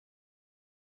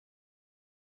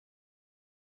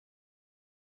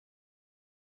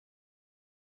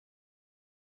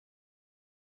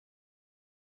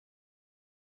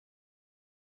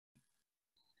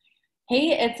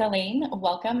Hey, it's Elaine.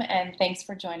 Welcome and thanks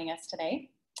for joining us today.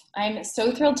 I'm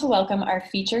so thrilled to welcome our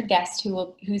featured guest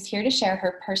who's here to share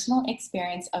her personal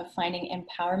experience of finding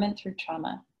empowerment through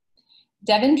trauma.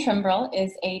 Devon Timbrell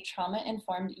is a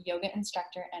trauma-informed yoga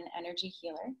instructor and energy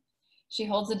healer. She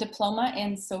holds a diploma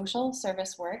in social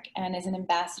service work and is an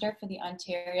ambassador for the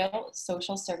Ontario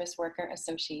Social Service Worker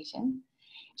Association.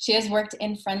 She has worked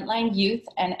in frontline youth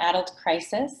and adult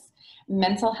crisis,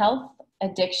 mental health,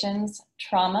 addictions,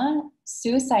 trauma,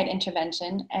 suicide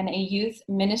intervention, and a youth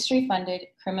ministry-funded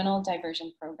criminal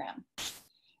diversion program.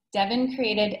 Devon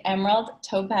created Emerald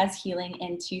Topaz Healing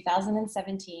in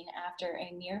 2017 after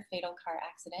a near-fatal car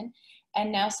accident,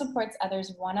 and now supports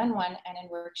others one-on-one and in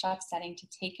workshop setting to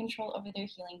take control over their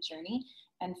healing journey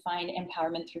and find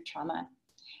empowerment through trauma.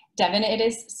 Devon, it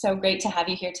is so great to have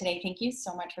you here today. Thank you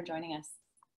so much for joining us.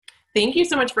 Thank you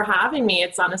so much for having me.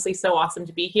 It's honestly so awesome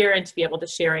to be here and to be able to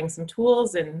sharing some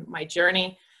tools in my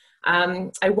journey.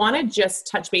 I want to just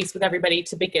touch base with everybody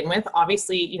to begin with.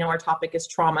 Obviously, our topic is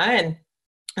trauma,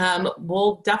 and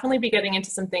we'll definitely be getting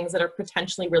into some things that are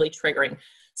potentially really triggering.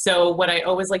 So what I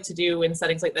always like to do in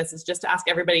settings like this is just to ask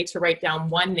everybody to write down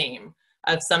one name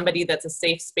of somebody that's a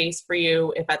safe space for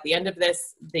you. If at the end of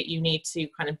this that you need to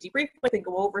kind of debrief with and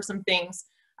go over some things,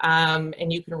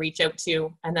 and you can reach out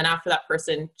to, and then after that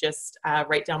person, just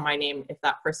write down my name if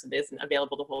that person isn't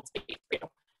available to hold space for you,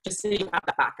 just so you have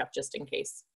that backup just in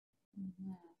case.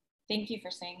 Mm-hmm. Thank you for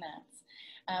saying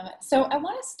that. So I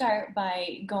want to start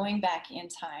by going back in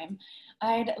time.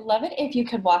 I'd love it if you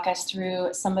could walk us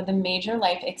through some of the major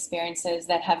life experiences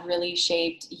that have really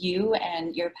shaped you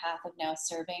and your path of now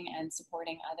serving and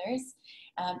supporting others.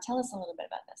 Tell us a little bit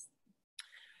about this.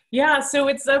 Yeah, so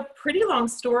it's a pretty long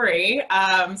story,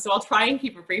 so I'll try and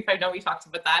keep it brief. I know we talked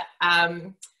about that.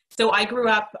 So I grew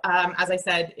up, as I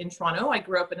said, in Toronto. I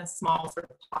grew up in a small sort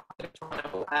of pocket of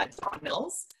Toronto, Don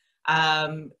Mills,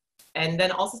 and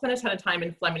then also spent a ton of time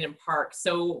in Flemington Park.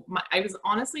 So I was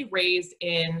honestly raised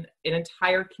in an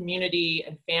entire community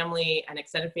and family and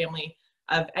extended family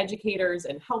of educators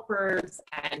and helpers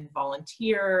and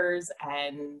volunteers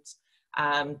and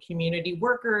community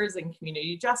workers and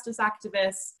community justice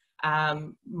activists.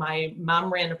 My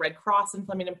mom ran a Red Cross in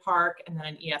Flemington Park and then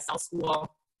an ESL school,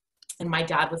 and my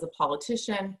dad was a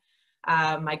politician.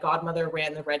 My godmother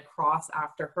ran the Red Cross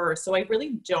after her. So I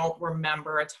really don't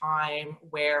remember a time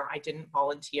where I didn't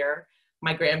volunteer.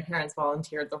 My grandparents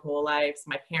volunteered their whole lives.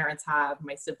 My parents have,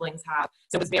 my siblings have.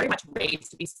 So I was very much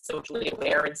raised to be socially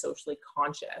aware and socially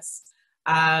conscious.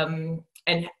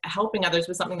 And helping others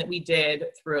was something that we did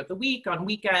throughout the week, on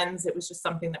weekends. It was just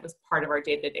something that was part of our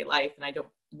day-to-day life, and I don't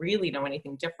really know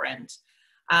anything different.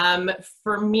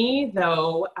 For me,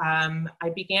 though, I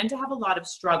began to have a lot of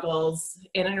struggles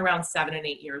in and around 7 and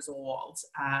 8 years old.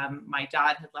 My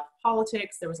dad had left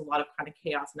politics. There was a lot of kind of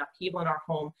chaos and upheaval in our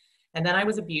home, and then I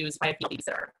was abused by a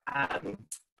abuser.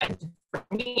 And for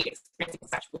me, experiencing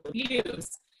sexual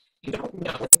abuse, you don't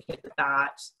know as a kid that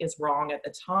that is wrong at the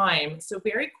time. So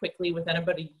very quickly, within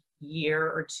about a year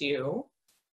or two,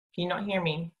 can you not hear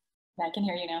me? I can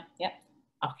hear you now. Yep.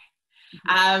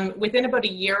 Okay. Within about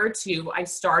a year or two, I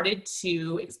started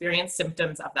to experience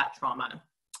symptoms of that trauma.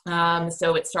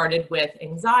 So it started with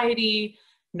anxiety,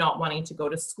 not wanting to go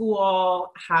to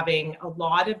school, having a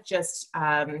lot of just,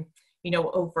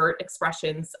 overt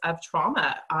expressions of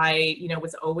trauma. I,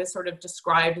 was always sort of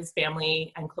described as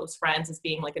family and close friends as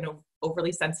being like an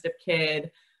overly sensitive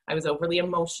kid. I was overly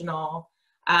emotional.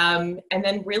 And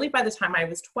then really by the time I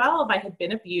was 12, I had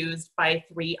been abused by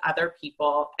 3 other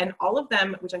people, and all of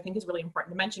them, which I think is really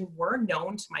important to mention, were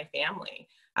known to my family.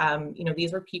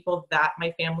 These were people that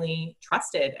my family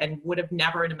trusted and would have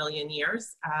never in a million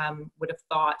years would have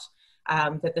thought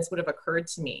that this would have occurred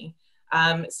to me.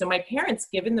 So my parents,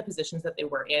 given the positions that they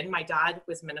were in, my dad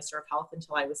was Minister of Health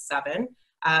until I was 7,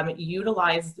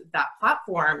 utilized that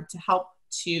platform to help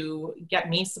to get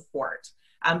me support.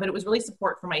 But it was really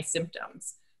support for my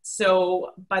symptoms.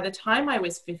 So by the time I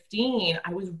was 15,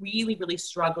 I was really, really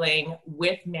struggling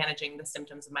with managing the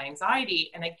symptoms of my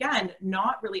anxiety. And again,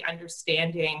 not really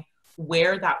understanding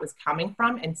where that was coming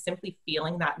from and simply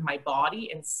feeling that in my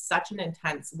body in such an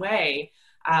intense way,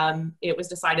 it was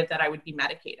decided that I would be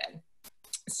medicated.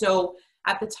 So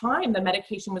at the time, the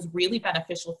medication was really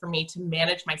beneficial for me to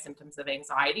manage my symptoms of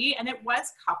anxiety. And it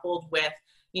was coupled with,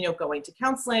 going to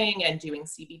counseling and doing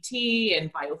CBT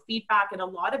and biofeedback and a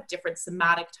lot of different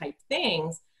somatic type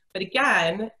things. But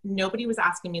again, nobody was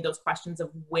asking me those questions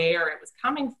of where it was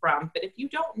coming from. But if you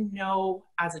don't know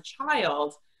as a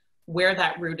child where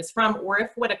that root is from, or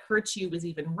if what occurred to you was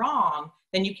even wrong,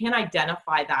 then you can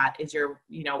identify that as your,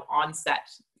 onset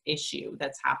issue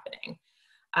that's happening.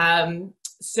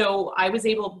 So I was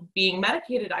able, being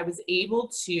medicated, I was able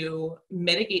to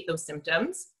mitigate those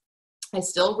symptoms. I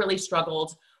still really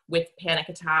struggled with panic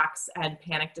attacks and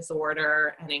panic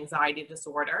disorder and anxiety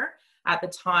disorder. At the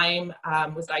time,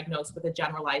 was diagnosed with a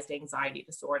generalized anxiety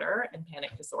disorder and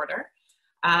panic disorder.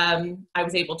 I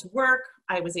was able to work.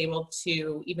 I was able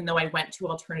to, even though I went to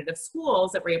alternative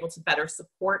schools that were able to better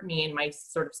support me in my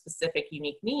sort of specific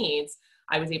unique needs,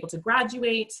 I was able to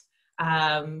graduate.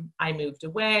 I moved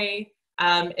away.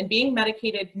 And being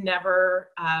medicated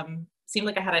never seemed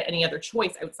like I had any other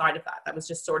choice outside of that. That was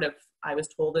just sort of, I was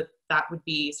told that that would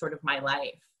be sort of my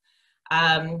life.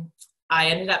 I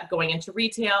ended up going into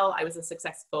retail. I was a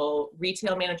successful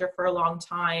retail manager for a long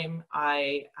time.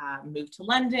 I moved to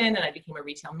London and I became a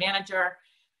retail manager.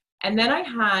 And then I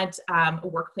had a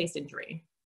workplace injury.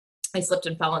 I slipped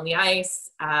and fell on the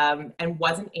ice and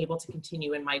wasn't able to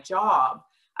continue in my job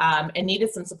and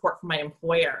needed some support from my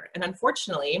employer. And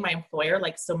unfortunately, my employer,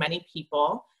 like so many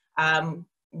people,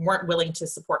 weren't willing to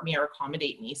support me or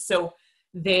accommodate me. So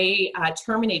they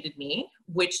terminated me,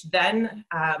 which then,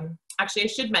 actually I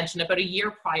should mention, about a year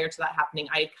prior to that happening,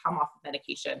 I had come off of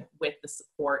medication with the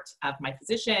support of my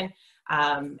physician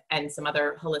and some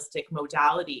other holistic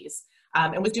modalities,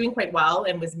 and was doing quite well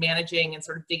and was managing and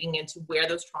sort of digging into where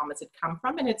those traumas had come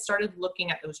from, and had started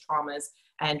looking at those traumas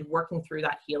and working through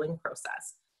that healing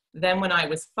process. Then when I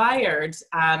was fired,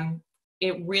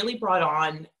 it really brought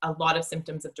on a lot of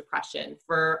symptoms of depression.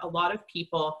 For a lot of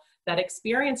people that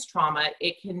experience trauma,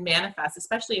 it can manifest,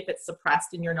 especially if it's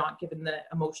suppressed and you're not given the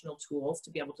emotional tools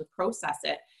to be able to process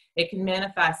it. It can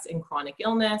manifest in chronic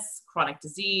illness, chronic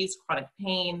disease, chronic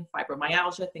pain,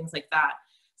 fibromyalgia, things like that.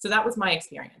 So that was my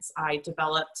experience. I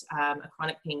developed a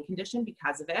chronic pain condition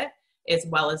because of it, as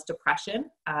well as depression.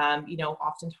 You know,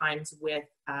 oftentimes with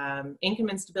income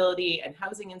instability and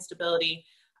housing instability,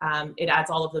 it adds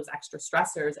all of those extra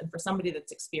stressors. And for somebody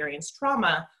that's experienced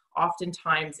trauma,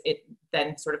 oftentimes it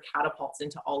then sort of catapults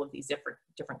into all of these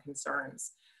different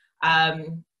concerns.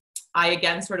 I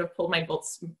again sort of pulled my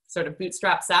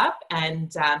bootstraps up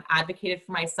and advocated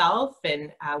for myself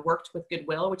and worked with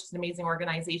Goodwill, which is an amazing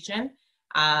organization,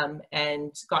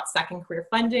 and got second career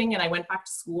funding, and I went back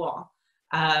to school.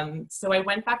 So I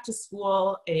went back to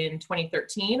school in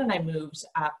 2013 and I moved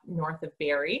up north of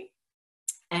Barrie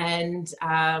and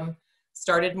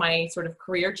started my sort of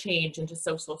career change into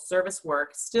social service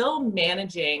work, still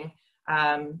managing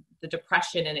the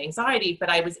depression and anxiety, but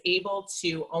I was able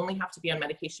to only have to be on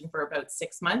medication for about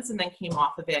 6 months and then came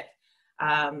off of it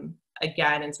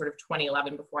again in sort of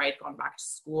 2011 before I had gone back to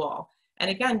school. And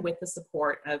again, with the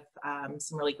support of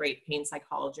some really great pain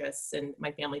psychologists and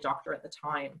my family doctor at the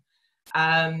time.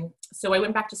 So I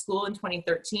went back to school in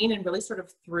 2013 and really sort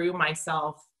of threw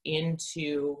myself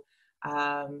into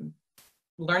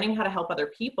learning how to help other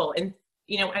people. And,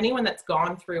 you know, anyone that's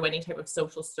gone through any type of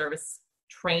social service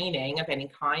training of any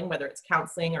kind, whether it's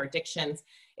counseling or addictions,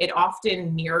 it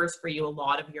often mirrors for you a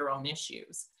lot of your own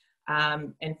issues.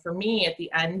 And for me, at the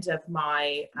end of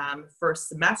my first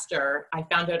semester, I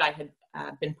found out I had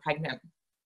been pregnant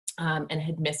and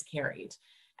had miscarried.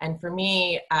 And for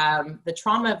me, the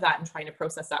trauma of that and trying to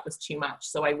process that was too much.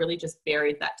 So I really just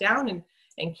buried that down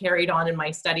and carried on in my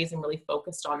studies and really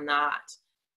focused on that.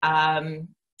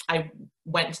 I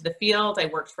went to the field. I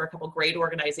worked for a couple great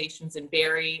organizations in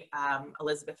Barrie,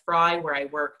 Elizabeth Fry, where I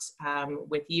worked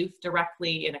with youth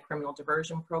directly in a criminal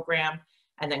diversion program,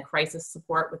 and then crisis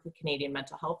support with the Canadian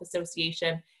Mental Health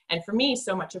Association. And for me,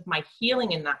 so much of my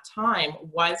healing in that time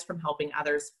was from helping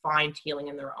others find healing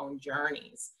in their own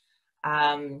journeys.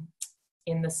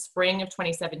 In the spring of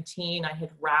 2017, I had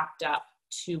wrapped up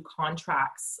 2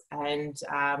 contracts and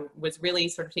was really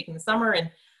sort of taking the summer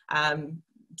and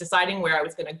deciding where I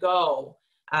was going to go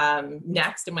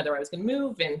next and whether I was going to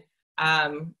move, and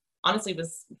honestly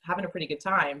was having a pretty good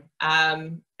time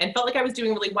and felt like I was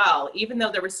doing really well. Even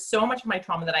though there was so much of my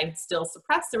trauma that I had still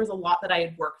suppressed, there was a lot that I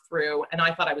had worked through and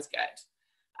I thought I was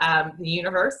good. The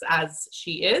universe, as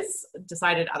she is,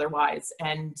 decided otherwise.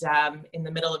 And in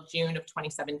the middle of June of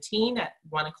 2017 at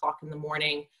 1 o'clock in the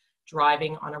morning,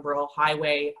 driving on a rural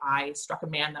highway, I struck a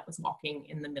man that was walking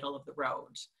in the middle of the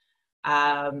road.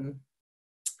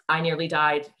 I nearly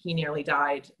died. He nearly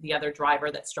died. The other driver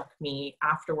that struck me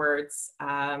afterwards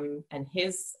and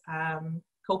his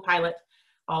co-pilot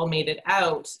all made it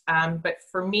out. But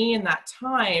for me in that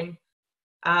time,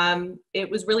 it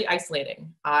was really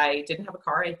isolating. I didn't have a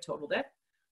car. I totaled it.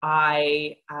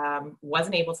 I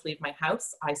wasn't able to leave my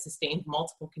house. I sustained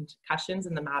multiple concussions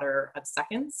in the matter of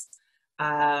seconds.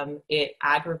 It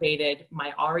aggravated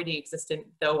my already existent,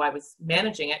 though I was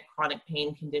managing it, chronic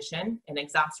pain condition, and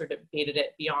exacerbated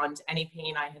it beyond any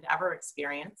pain I had ever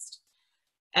experienced.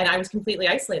 And I was completely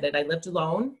isolated. I lived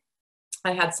alone.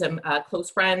 I had some close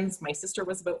friends. My sister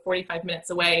was about 45 minutes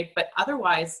away, but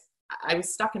otherwise I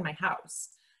was stuck in my house.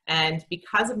 And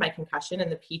because of my concussion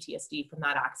and the PTSD from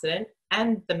that accident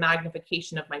and the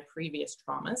magnification of my previous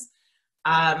traumas,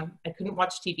 I couldn't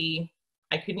watch TV.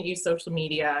 I couldn't use social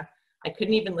media. I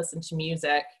couldn't even listen to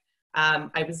music.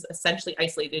 I was essentially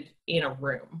isolated in a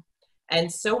room.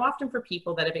 And so often for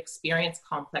people that have experienced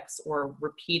complex or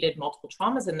repeated multiple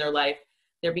traumas in their life,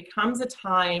 there becomes a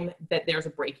time that there's a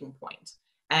breaking point,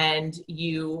 and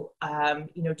you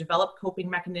develop coping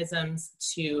mechanisms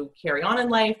to carry on in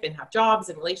life and have jobs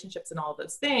and relationships and all of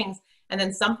those things. And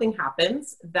then something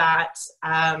happens that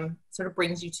sort of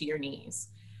brings you to your knees.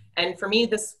 And for me,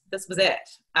 this was it.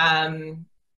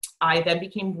 I then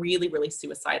became really, really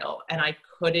suicidal, and I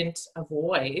couldn't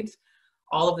avoid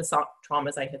all of the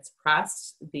traumas I had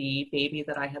suppressed, the baby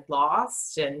that I had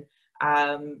lost, and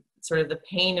sort of the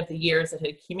pain of the years that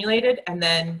had accumulated, and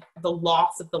then the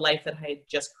loss of the life that I had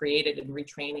just created and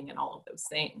retraining and all of those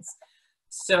things.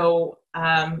 So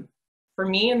for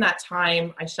me in that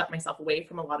time, I shut myself away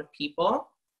from a lot of people.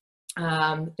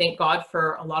 Thank God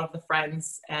for a lot of the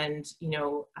friends and,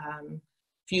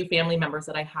 few family members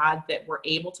that I had that were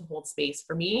able to hold space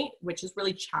for me, which is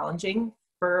really challenging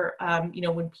for,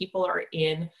 when people are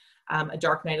in a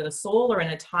dark night of the soul or in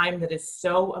a time that is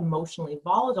so emotionally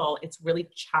volatile. It's really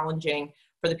challenging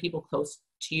for the people close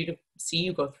to you to see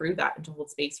you go through that and to hold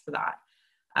space for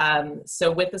that. So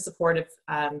with the support of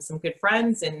some good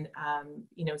friends and,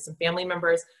 some family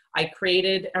members, I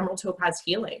created Emerald Topaz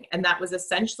Healing. And that was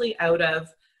essentially out of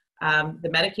the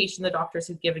medication the doctors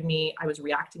had given me. I was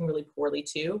reacting really poorly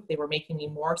to. They were making me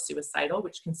more suicidal,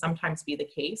 which can sometimes be the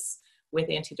case with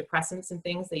antidepressants and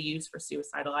things they use for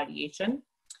suicidal ideation.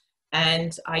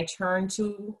 And I turned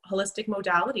to holistic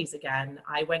modalities again.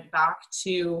 I went back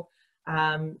to,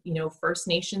 First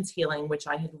Nations healing, which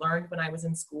I had learned when I was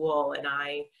in school. And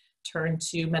I turned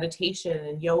to meditation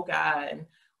and yoga and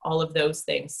all of those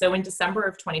things. So in December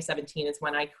of 2017 is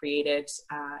when I created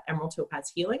Emerald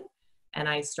Topaz Healing. And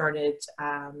I started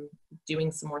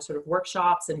doing some more sort of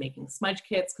workshops and making smudge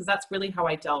kits, because that's really how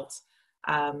I dealt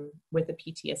with the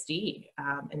PTSD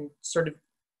and sort of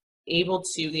able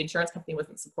to, the insurance company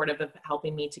wasn't supportive of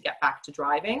helping me to get back to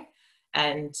driving.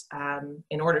 And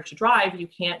in order to drive, you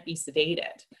can't be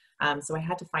sedated. So I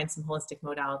had to find some holistic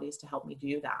modalities to help me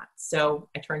do that. So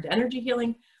I turned to energy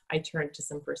healing. I turned to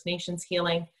some First Nations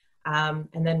healing,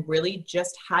 and then really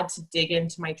just had to dig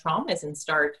into my traumas and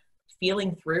start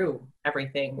feeling through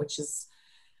everything, which is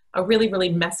a really, really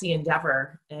messy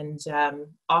endeavor. And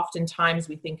oftentimes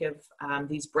we think of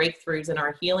these breakthroughs in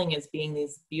our healing as being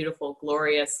these beautiful,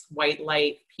 glorious, white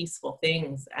light, peaceful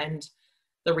things. And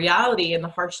the reality and the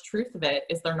harsh truth of it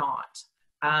is they're not.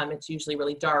 It's usually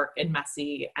really dark and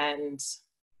messy and,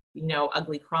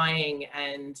 ugly crying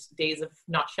and days of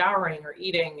not showering or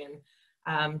eating,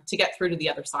 and to get through to the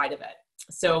other side of it.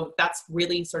 So that's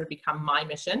really sort of become my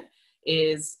mission,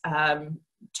 is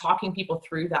talking people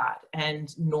through that and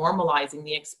normalizing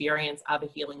the experience of a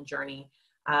healing journey,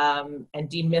 and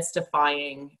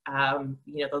demystifying,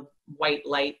 the white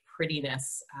light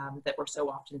prettiness that we're so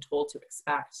often told to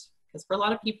expect. Because for a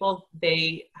lot of people,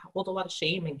 they hold a lot of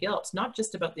shame and guilt, not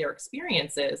just about their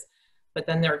experiences, but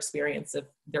then their experience of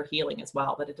their healing as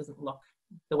well, that it doesn't look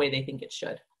the way they think it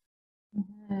should.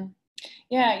 Mm-hmm.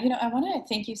 Yeah, I want to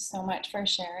thank you so much for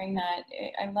sharing that.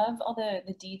 I love all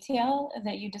the detail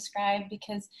that you described,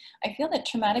 because I feel that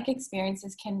traumatic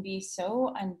experiences can be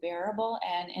so unbearable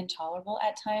and intolerable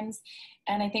at times.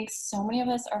 And I think so many of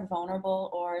us are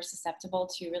vulnerable or susceptible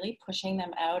to really pushing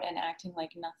them out and acting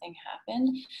like nothing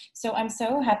happened. So I'm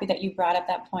so happy that you brought up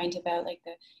that point about like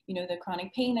the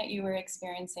chronic pain that you were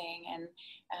experiencing, and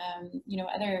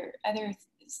other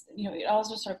it all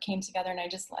just sort of came together. And I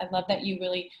love that you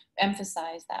really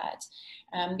emphasize that,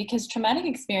 because traumatic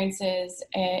experiences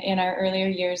in our earlier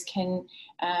years can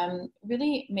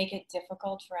really make it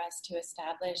difficult for us to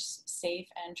establish safe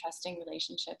and trusting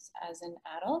relationships as an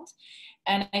adult.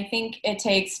 And I think it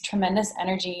takes tremendous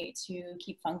energy to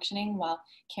keep functioning while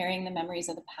carrying the memories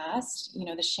of the past,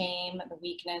 the shame, the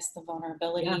weakness, the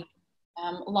vulnerability. Yeah.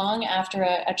 Long after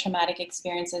a traumatic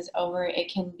experience is over,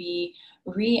 it can be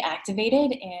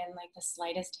reactivated in like the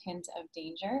slightest hint of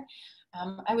danger.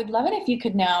 I would love it if you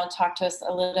could now talk to us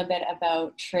a little bit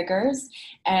about triggers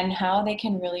and how they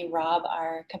can really rob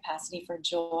our capacity for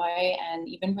joy and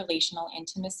even relational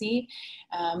intimacy,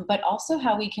 but also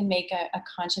how we can make a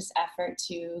conscious effort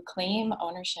to claim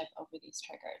ownership over these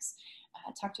triggers.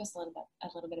 Talk to us a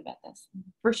little bit about this.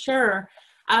 For sure.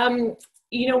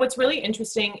 What's really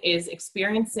interesting is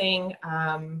experiencing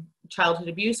childhood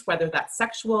abuse, whether that's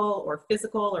sexual or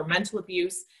physical or mental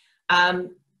abuse,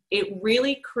 it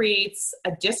really creates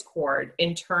a discord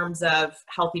in terms of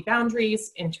healthy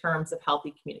boundaries, in terms of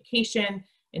healthy communication,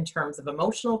 in terms of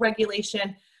emotional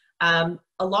regulation. A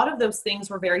lot of those things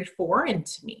were very foreign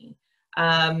to me.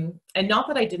 And not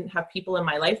that I didn't have people in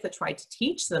my life that tried to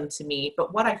teach them to me,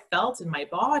 but what I felt in my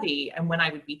body and when I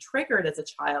would be triggered as a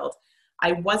child,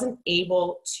 I wasn't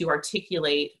able to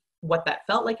articulate what that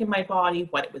felt like in my body,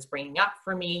 what it was bringing up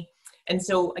for me. And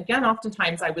so again,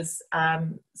 oftentimes I was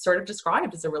sort of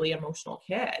described as a really emotional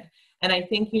kid. And I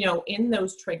think, you know, in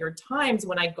those triggered times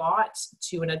when I got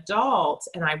to an adult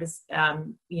and I was,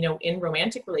 you know, in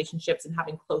romantic relationships and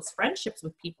having close friendships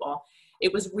with people,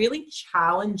 it was really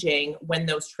challenging when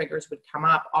those triggers would come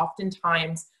up.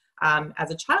 Oftentimes,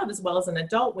 as a child as well as an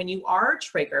adult, when you are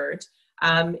triggered,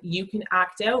 you can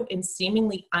act out in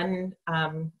seemingly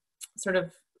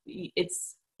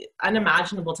it's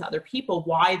unimaginable to other people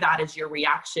why that is your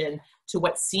reaction to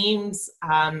what seems,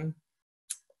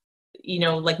 you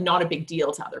know, like not a big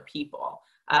deal to other people.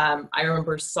 I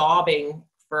remember sobbing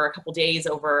for a couple days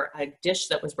over a dish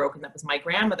that was broken that was my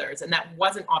grandmother's, and that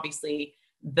wasn't obviously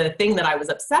the thing that I was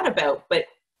upset about, but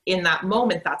in that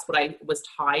moment, that's what I was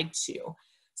tied to.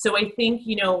 So I think,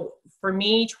 you know, for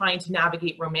me, trying to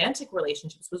navigate romantic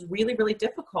relationships was really, really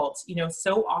difficult. You know,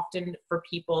 so often for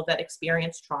people that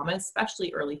experience trauma,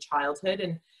 especially early childhood,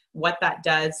 and what that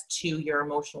does to your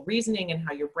emotional reasoning and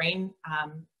how your brain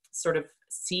sort of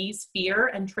sees fear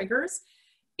and triggers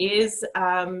is,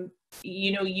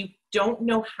 you know, you don't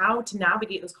know how to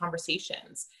navigate those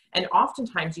conversations. And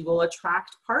oftentimes you will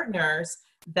attract partners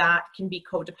that can be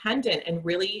codependent and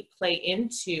really play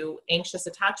into anxious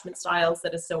attachment styles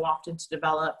that is so often to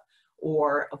develop,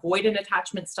 or avoidant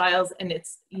attachment styles. And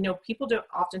it's, you know, people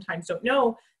oftentimes don't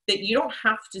know that you don't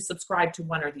have to subscribe to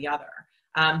one or the other.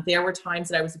 There were times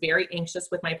that I was very anxious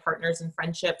with my partners and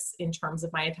friendships in terms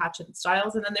of my attachment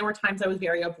styles. And then there were times I was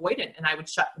very avoidant and I would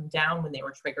shut them down when they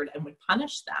were triggered and would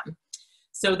punish them.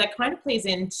 So that kind of plays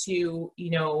into,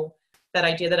 you know, that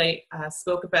idea that I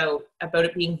spoke about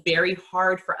it being very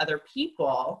hard for other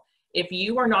people. If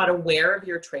you are not aware of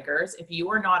your triggers, if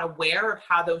you are not aware of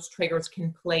how those triggers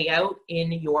can play out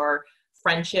in your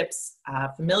friendships,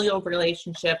 familial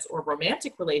relationships, or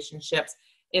romantic relationships,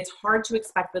 it's hard to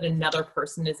expect that another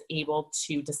person is able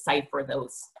to decipher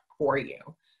those for you.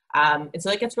 And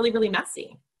so it gets really, really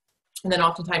messy. And then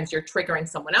oftentimes you're triggering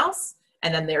someone else,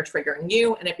 and then they're triggering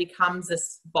you, and it becomes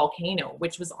this volcano,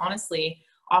 which was honestly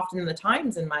often the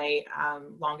times in my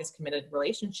longest committed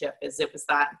relationship, is it was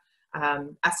that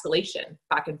escalation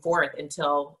back and forth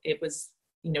until it was,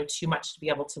 you know, too much to be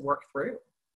able to work through.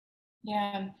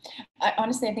 Yeah,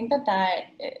 honestly, I think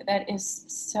that is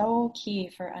so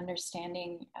key for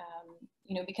understanding,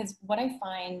 you know, because what I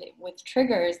find with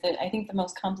triggers, that I think the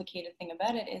most complicated thing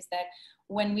about it is that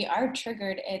when we are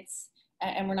triggered,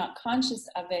 and we're not conscious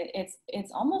of it,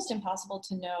 it's almost impossible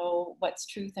to know what's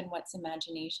truth and what's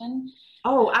imagination.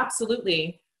 Oh,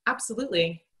 absolutely.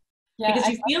 Absolutely. Yeah, because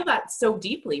you feel that so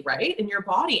deeply, right, in your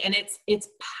body, and it's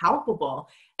palpable.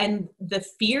 And the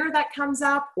fear that comes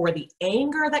up, or the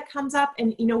anger that comes up,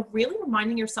 and, you know, really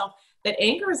reminding yourself that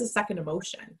anger is a second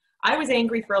emotion. I was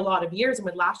angry for a lot of years and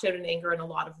would lash out in anger in a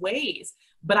lot of ways,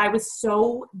 but I was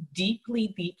so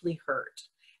deeply, deeply hurt.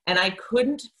 And I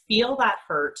couldn't feel that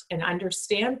hurt and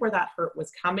understand where that hurt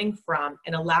was coming from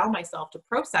and allow myself to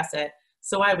process it.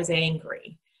 So I was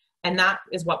angry. And that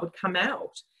is what would come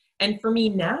out. And for me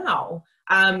now,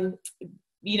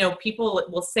 you know, people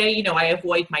will say, you know, I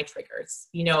avoid my triggers,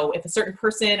 you know, if a certain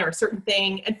person or a certain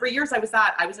thing, and for years I was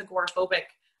agoraphobic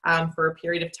for a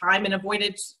period of time and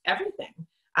avoided everything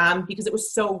because it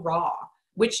was so raw,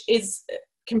 which is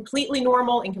completely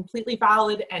normal and completely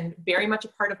valid and very much a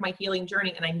part of my healing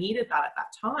journey. And I needed that at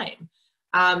that time.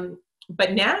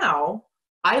 But now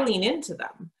I lean into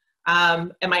them.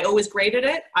 Am I always great at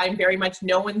it? I'm very much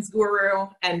no one's guru,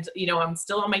 and, you know, I'm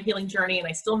still on my healing journey and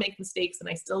I still make mistakes and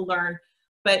I still learn.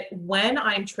 But when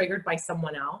I'm triggered by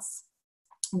someone else,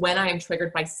 when I am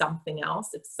triggered by something else,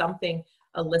 if something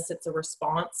elicits a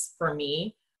response for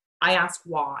me, I ask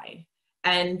why.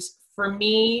 And for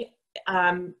me,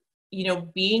 you know,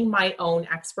 being my own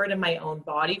expert in my own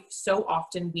body, so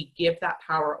often we give that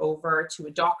power over to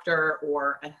a doctor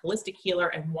or a holistic healer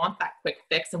and want that quick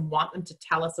fix and want them to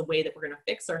tell us a way that we're going to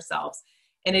fix ourselves.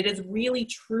 And it is really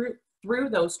true through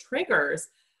those triggers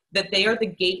that they are the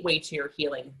gateway to your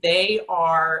healing. They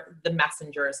are the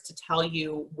messengers to tell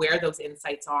you where those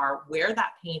insights are, where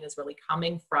that pain is really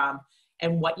coming from,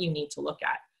 and what you need to look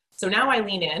at. So now I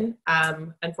lean in.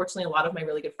 Unfortunately, a lot of my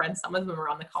really good friends, some of them are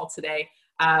on the call today,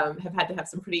 have had to have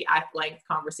some pretty at-length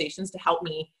conversations to help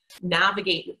me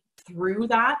navigate through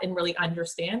that and really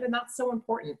understand. And that's so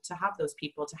important to have those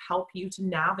people to help you to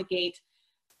navigate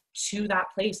to that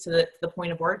place, to the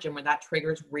point of origin where that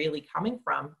trigger is really coming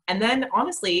from. And then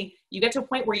honestly, you get to a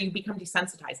point where you become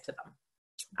desensitized to them.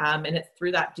 And it's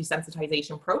through that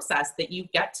desensitization process that you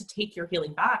get to take your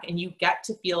healing back and you get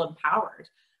to feel empowered.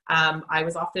 I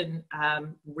was often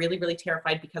really, really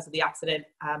terrified because of the accident,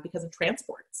 because of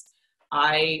transports.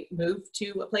 I moved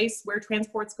to a place where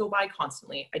transports go by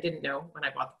constantly. I didn't know when I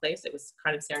bought the place. It was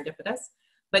kind of serendipitous.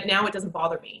 But now it doesn't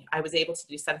bother me. I was able to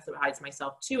desensitize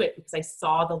myself to it because I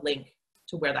saw the link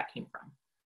to where that came from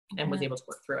and was able to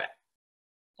work through it.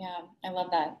 Yeah, I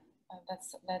love that.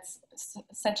 That's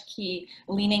such key,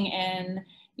 leaning in,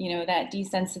 you know, that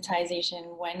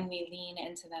desensitization when we lean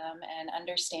into them and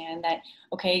understand that,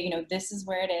 okay, you know, this is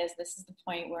where it is. This is the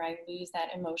point where I lose that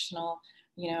emotional,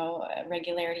 you know,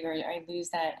 regularity, or I lose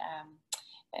that,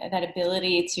 that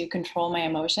ability to control my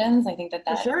emotions. I think that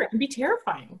For sure, it can be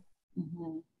terrifying.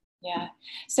 Mm-hmm. Yeah.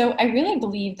 So I really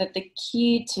believe that the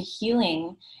key to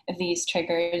healing these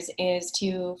triggers is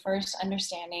to first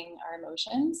understanding our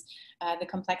emotions, the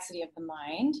complexity of the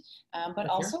mind, but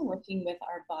also working with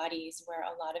our bodies where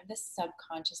a lot of this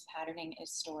subconscious patterning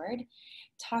is stored.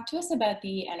 Talk to us about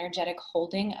the energetic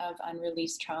holding of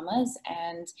unreleased traumas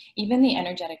and even the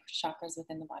energetic chakras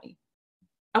within the body.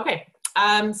 Okay.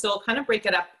 So I'll kind of break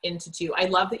it up into two. I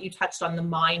love that you touched on the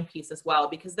mind piece as well,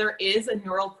 because there is a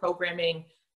neural programming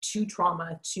to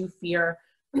trauma, to fear,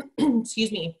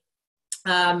 excuse me.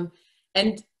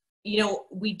 And, you know,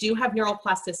 we do have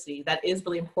neuroplasticity. That is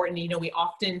really important. You know, we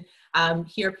often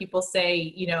hear people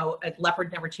say, you know, a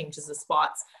leopard never changes the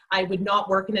spots. I would not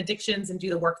work in addictions and do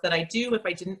the work that I do if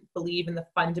I didn't believe in the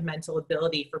fundamental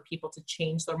ability for people to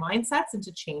change their mindsets and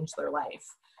to change their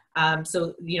life.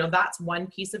 So, you know, that's one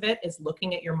piece of it, is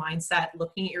looking at your mindset,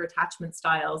 looking at your attachment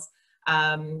styles,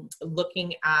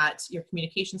 looking at your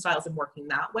communication styles and working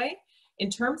that way.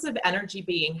 In terms of energy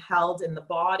being held in the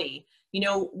body, you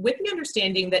know, with the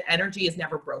understanding that energy is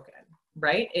never broken,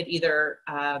 right? It either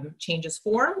changes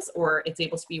forms or it's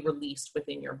able to be released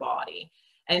within your body.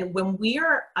 And when we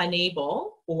are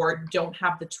unable or don't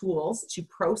have the tools to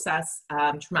process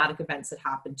traumatic events that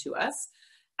happen to us,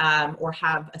 or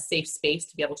have a safe space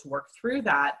to be able to work through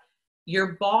that,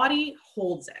 your body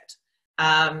holds it.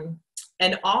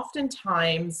 And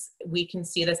oftentimes we can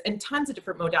see this, and tons of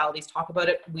different modalities talk about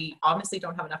it. We honestly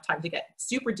don't have enough time to get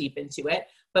super deep into it,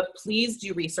 but please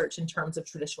do research in terms of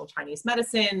traditional Chinese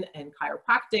medicine and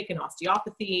chiropractic and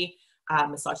osteopathy,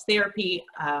 massage therapy.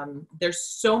 There's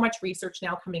so much research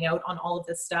now coming out on all of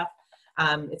this stuff.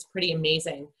 It's pretty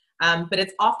amazing. But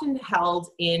it's often held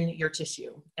in your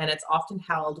tissue, and it's often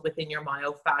held within your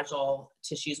myofascial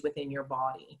tissues within your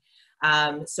body.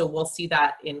 So we'll see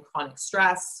that in chronic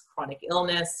stress, chronic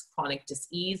illness, chronic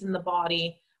dis-ease in the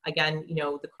body. Again, you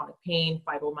know, the chronic pain,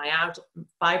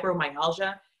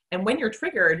 fibromyalgia. And when you're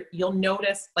triggered, you'll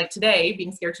notice, like today,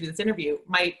 being scared to do this interview,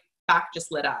 my back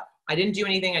just lit up. I didn't do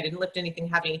anything. I didn't lift anything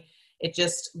heavy. It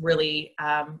just really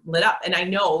lit up. And I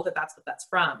know that that's what that's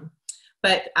from.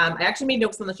 But I actually made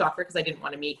notes on the chakra because I didn't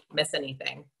want to miss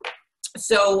anything.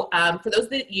 So for those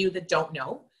of you that don't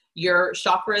know, your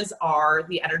chakras are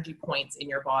the energy points in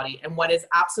your body. And what is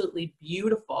absolutely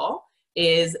beautiful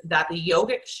is that the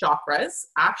yogic chakras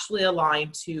actually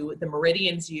align to the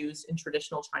meridians used in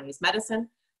traditional Chinese medicine.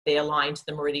 They align to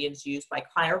the meridians used by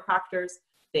chiropractors.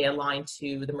 They align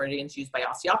to the meridians used by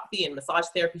osteopathy and massage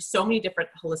therapy. So many different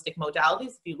holistic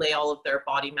modalities. If you lay all of their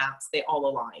body maps, they all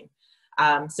align.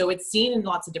 So it's seen in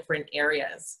lots of different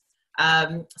areas.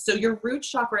 So your root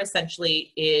chakra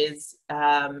essentially is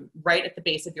right at the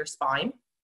base of your spine,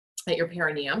 at your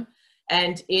perineum,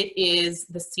 and it is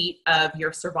the seat of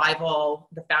your survival,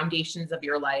 the foundations of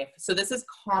your life. So this is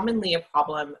commonly a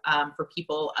problem for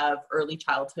people of early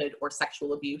childhood or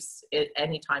sexual abuse at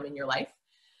any time in your life.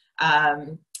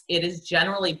 It is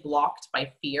generally blocked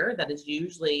by fear. That is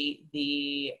usually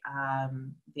the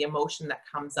emotion that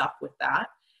comes up with that.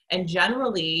 And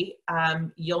generally,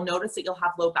 you'll notice that you'll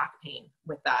have low back pain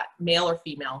with that, male or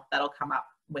female, that'll come up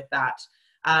with that,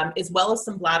 as well as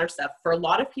some bladder stuff. For a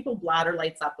lot of people, bladder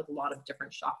lights up with a lot of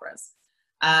different chakras.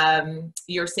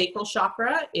 Your sacral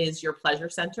chakra is your pleasure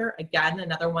center. Again,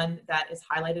 another one that is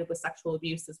highlighted with sexual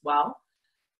abuse as well.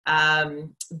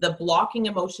 The blocking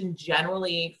emotion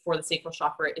generally for the sacral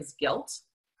chakra is guilt.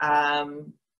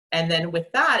 And then with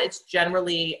that, it's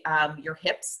generally your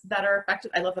hips that are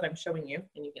affected. I love that I'm showing you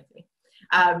and you can see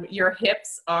me. Your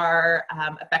hips are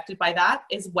affected by that,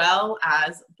 as well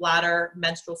as bladder,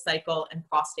 menstrual cycle, and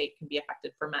prostate can be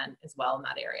affected for men as well in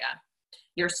that area.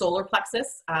 Your solar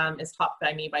plexus, is taught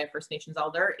by me by a First Nations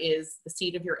elder, is the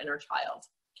seat of your inner child.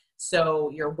 So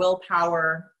your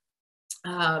willpower,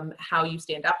 how you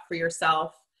stand up for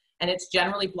yourself, and it's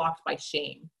generally blocked by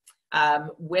shame.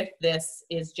 With this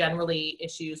is generally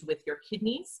issues with your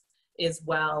kidneys as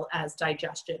well as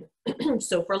digestion.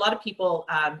 So for a lot of people,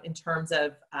 in terms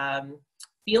of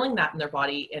feeling that in their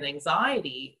body and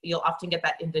anxiety, you'll often get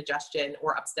that indigestion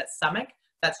or upset stomach.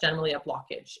 That's generally a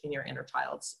blockage in your inner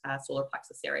child's solar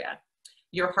plexus area.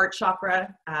 Your heart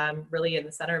chakra, really in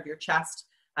the center of your chest,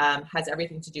 has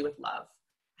everything to do with love.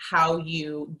 How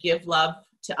you give love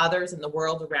to others in the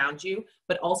world around you,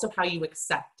 but also how you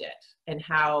accept it and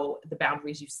how the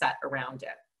boundaries you set around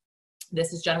it.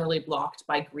 This is generally blocked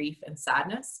by grief and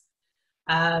sadness.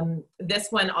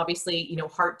 This one, obviously,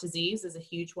 heart disease is a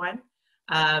huge one.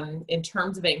 In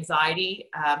terms of anxiety,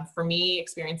 for me,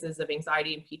 experiences of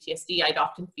anxiety and PTSD, I'd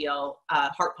often feel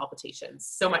heart palpitations,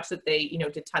 so much that they,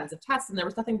 did tons of tests and there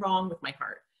was nothing wrong with my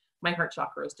heart. My heart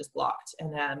chakra was just blocked,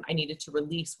 and I needed to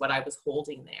release what I was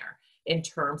holding there in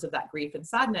terms of that grief and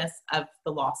sadness of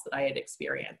the loss that I had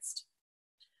experienced.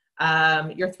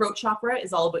 Your throat chakra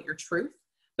is all about your truth,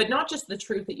 but not just the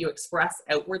truth that you express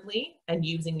outwardly and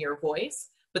using your voice,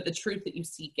 but the truth that you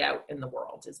seek out in the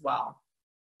world as well.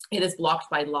 It is blocked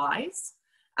by lies.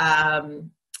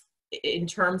 In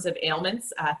terms of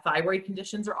ailments, thyroid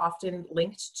conditions are often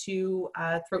linked to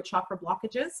throat chakra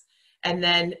blockages. And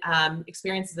then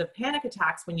experiences of panic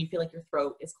attacks when you feel like your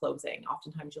throat is closing.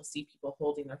 Oftentimes you'll see people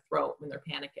holding their throat when they're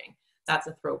panicking. That's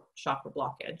a throat chakra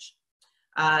blockage.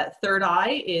 Third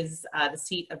eye is the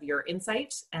seat of your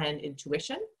insight and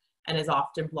intuition, and is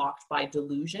often blocked by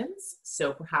delusions.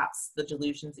 So perhaps the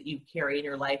delusions that you carry in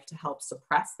your life to help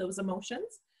suppress those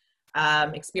emotions.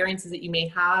 Experiences that you may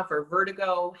have are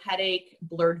vertigo, headache,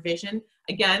 blurred vision.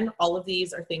 Again, all of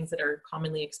these are things that are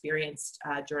commonly experienced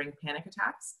during panic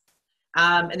attacks.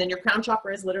 And then your crown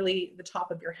chakra is literally the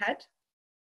top of your head.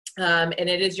 And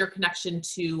it is your connection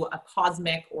to a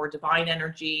cosmic or divine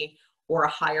energy or a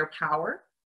higher power.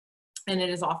 And it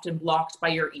is often blocked by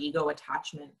your ego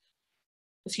attachment.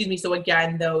 Excuse me. So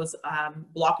again, those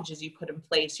blockages you put in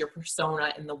place, your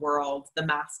persona in the world, the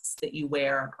masks that you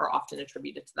wear are often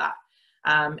attributed to that.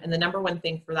 And the number one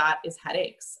thing for that is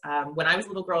headaches. When I was a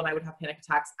little girl and I would have panic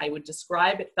attacks, I would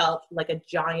describe it felt like a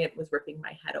giant was ripping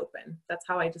my head open. That's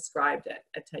how I described it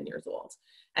at 10 years old.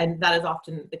 And that is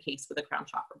often the case with a crown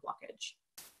chakra blockage.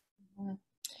 Mm-hmm.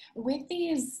 With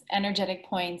these energetic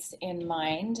points in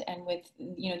mind, and with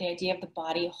the idea of the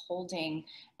body holding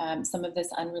some of this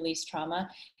unreleased trauma,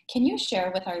 can you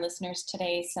share with our listeners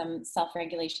today some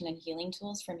self-regulation and healing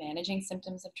tools for managing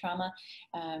symptoms of trauma?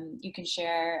 You can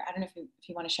share, I don't know if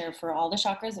you want to share for all the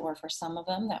chakras or for some of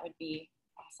them, that would be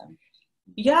awesome.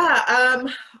 Yeah,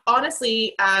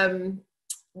 honestly,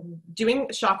 doing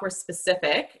chakra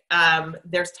specific,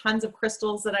 there's tons of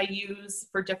crystals that I use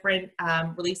for different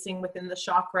releasing within the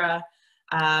chakra.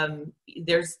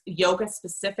 There's yoga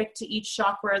specific to each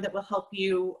chakra that will help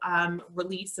you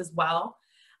release as well.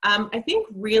 I think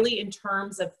really in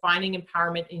terms of finding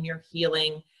empowerment in your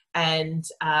healing and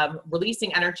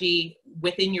releasing energy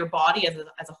within your body as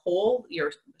a whole,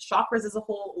 your chakras as a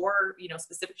whole, or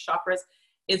specific chakras,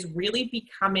 is really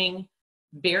becoming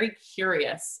very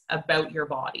curious about your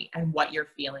body and what you're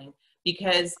feeling.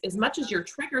 Because as much as your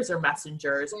triggers are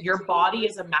messengers, your body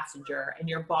is a messenger, and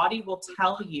your body will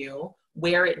tell you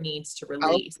where it needs to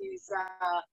release.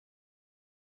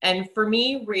 And for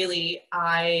me, really,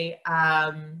 I,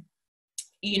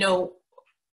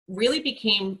 really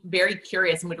became very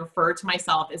curious and would refer to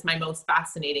myself as my most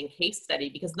fascinating case study,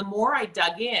 because the more I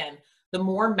dug in, the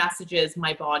more messages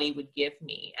my body would give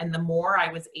me, and the more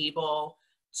I was able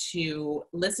to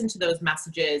listen to those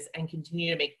messages and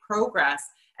continue to make progress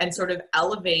and sort of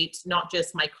elevate not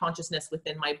just my consciousness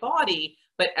within my body,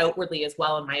 but outwardly as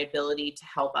well, in my ability to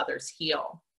help others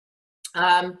heal.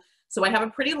 So I have a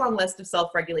pretty long list of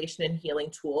self-regulation and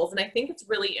healing tools, and I think it's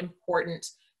really important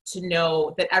to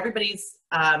know that everybody's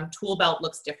tool belt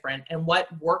looks different, and what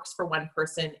works for one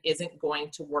person isn't going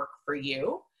to work for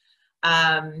you.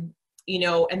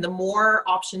 And the more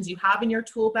options you have in your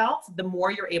tool belt, the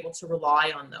more you're able to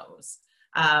rely on those.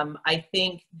 I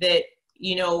think that,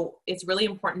 it's really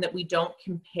important that we don't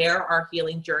compare our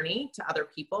healing journey to other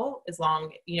people, as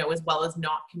well as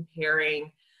not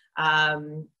comparing,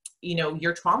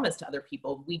 your traumas to other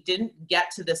people. We didn't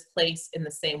get to this place in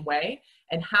the same way,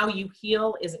 and how you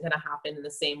heal isn't going to happen in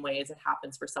the same way as it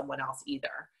happens for someone else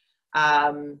either.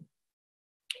 So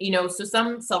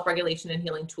some self-regulation and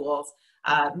healing tools,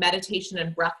 meditation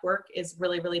and breath work is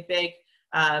really, really big.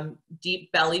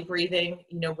 Deep belly breathing,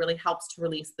 you know, really helps to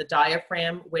release the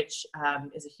diaphragm, which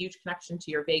is a huge connection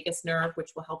to your vagus nerve,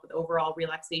 which will help with overall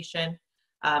relaxation.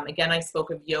 Again, I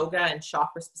spoke of yoga and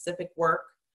chakra specific work.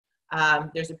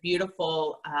 There's a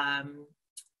beautiful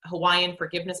Hawaiian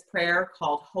forgiveness prayer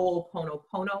called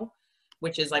Ho'oponopono,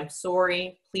 which is I'm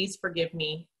sorry, please forgive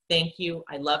me, thank you,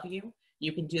 I love you.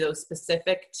 You can do those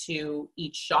specific to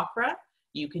each chakra.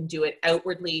 You can do it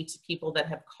outwardly to people that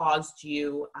have caused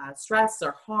you stress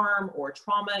or harm or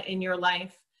trauma in your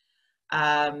life.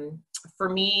 For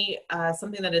me,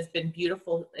 something that has been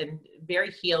beautiful and very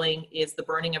healing is the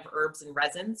burning of herbs and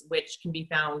resins, which can be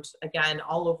found, again,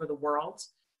 all over the world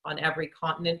on every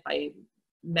continent by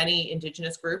many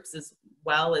indigenous groups as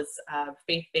well as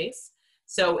faith-based.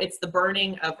 So it's the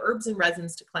burning of herbs and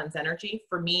resins to cleanse energy.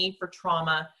 For me, for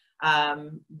trauma,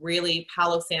 really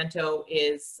Palo Santo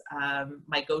is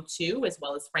my go-to, as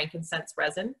well as frankincense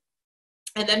resin.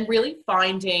 And then really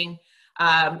finding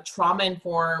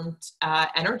trauma-informed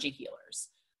energy healers,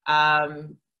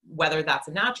 whether that's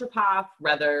a naturopath,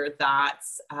 whether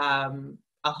that's a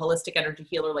holistic energy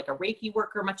healer like a Reiki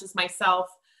worker, much as myself,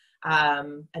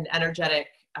 an energetic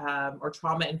or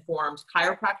trauma-informed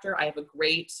chiropractor. I have a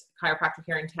great chiropractor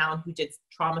here in town who did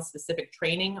trauma-specific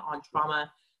training on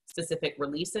trauma-specific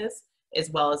releases, as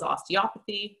well as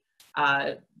osteopathy.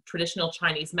 Traditional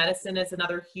Chinese medicine is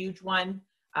another huge one.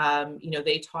 You know,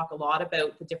 they talk a lot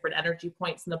about the different energy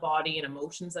points in the body and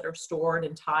emotions that are stored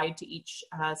and tied to each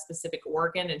specific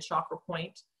organ and chakra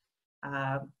point.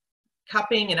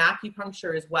 Cupping and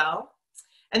acupuncture as well.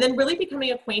 And then really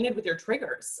becoming acquainted with your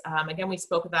triggers. Again, we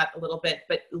spoke of that a little bit,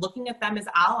 but looking at them as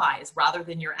allies rather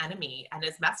than your enemy and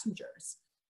as messengers.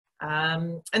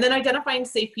 And then identifying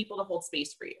safe people to hold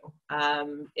space for you.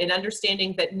 And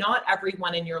understanding that not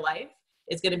everyone in your life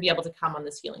is going to be able to come on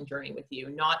this healing journey with you.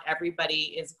 Not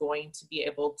everybody is going to be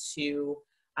able to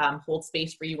hold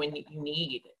space for you when you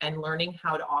need, and learning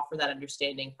how to offer that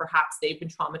understanding. Perhaps they've been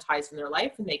traumatized in their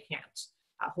life and they can't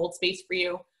hold space for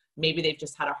you. Maybe they've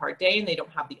just had a hard day and they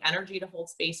don't have the energy to hold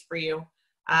space for you.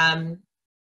 And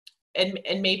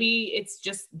maybe it's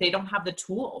just they don't have the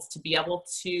tools to be able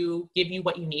to give you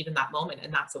what you need in that moment,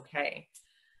 and that's okay.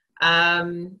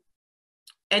 And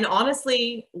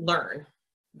honestly, learn.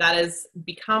 That is,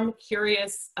 become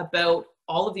curious about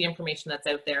all of the information that's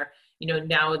out there. You know,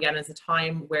 now again is a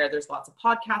time where there's lots of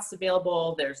podcasts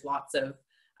available. There's lots of,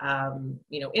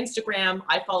 you know, Instagram.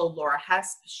 I follow Laura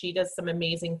Hesp. She does some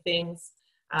amazing things.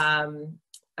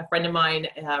 A friend of mine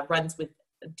runs with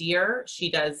Deer. She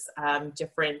does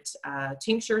different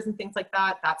tinctures and things like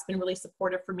that. That's been really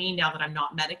supportive for me now that I'm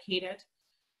not medicated.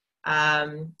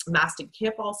 Mastic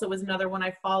Kip also is another one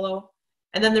I follow.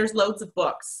 And then there's loads of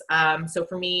books. So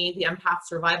for me, the Empath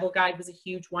Survival Guide was a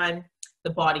huge one. The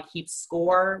Body Keeps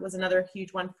Score was another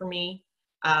huge one for me.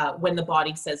 When the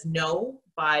Body Says No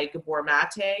by Gabor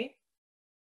Mate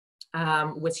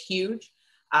was huge.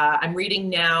 I'm reading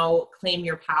now Claim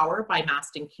Your Power by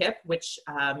Mastic Kip, which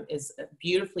is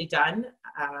beautifully done.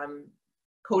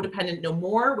 Codependent No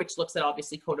More, which looks at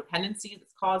obviously codependency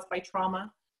that's caused by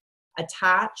trauma.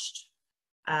 Attached.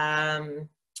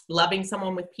 Loving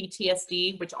Someone with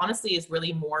PTSD, which honestly is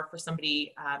really more for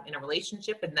somebody in a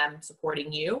relationship and them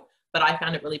supporting you, but I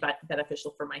found it really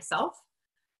beneficial for myself.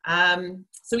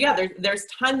 So yeah, there's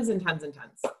tons and tons and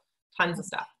tons of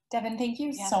stuff. Devon, thank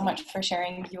you so much for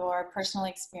sharing your personal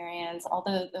experience, all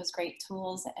those great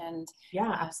tools and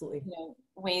absolutely, you know,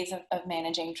 ways of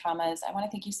managing traumas. I want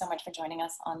to thank you so much for joining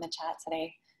us on the chat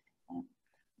today.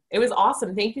 It was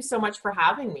awesome. Thank you so much for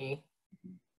having me.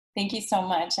 Thank you so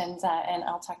much, and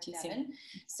I'll talk to you soon.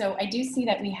 So I do see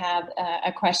that we have a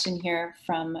question here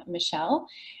from Michelle.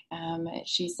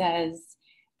 She says,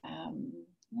 let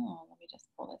me just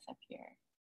pull this up here.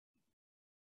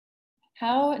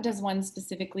 How does one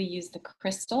specifically use the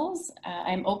crystals?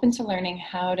 I'm open to learning.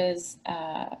 How does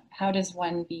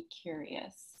one be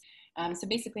curious? So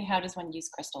basically, how does one use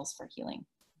crystals for healing?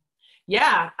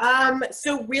 Yeah,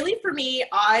 so really for me,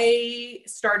 I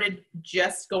started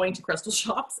just going to crystal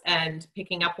shops and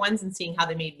picking up ones and seeing how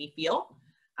they made me feel,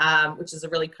 which is a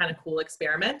really kind of cool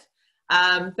experiment.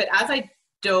 But as I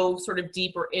dove sort of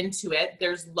deeper into it,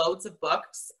 there's loads of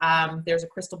books. There's a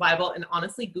crystal Bible, and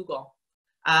honestly, Google.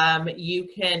 You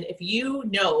can, if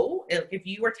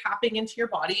you are tapping into your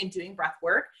body and doing breath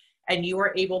work, and you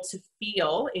are able to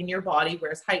feel in your body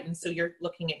where it's heightened, so you're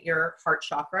looking at your heart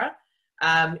chakra,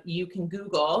 you can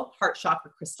Google heart chakra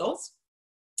crystals,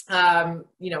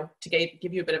 you know, to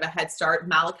give you a bit of a head start.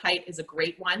 Malachite is a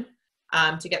great one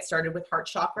to get started with heart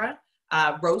chakra.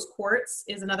 Rose quartz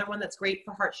is another one that's great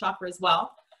for heart chakra as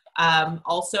well.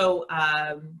 Also,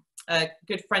 a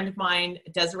good friend of mine,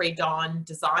 Desiree Dawn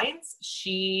Designs.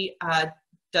 She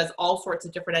does all sorts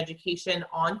of different education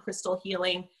on crystal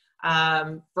healing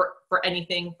for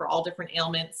anything, for all different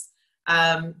ailments.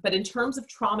 But in terms of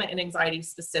trauma and anxiety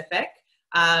specific,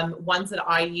 ones that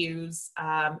I use,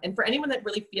 and for anyone that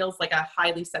really feels like a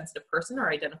highly sensitive person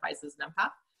or identifies as an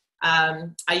empath,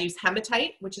 I use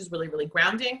hematite, which is really, really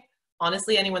grounding.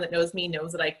 Honestly, anyone that knows me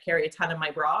knows that I carry a ton in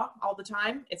my bra all the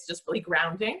time. It's just really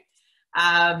grounding.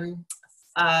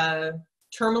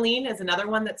 Tourmaline is another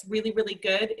one that's really, really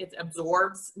good. It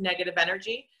absorbs negative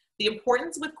energy. The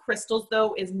importance with crystals,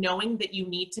 though, is knowing that you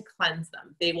need to cleanse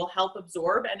them. They will help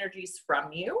absorb energies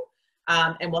from you,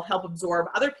 and will help absorb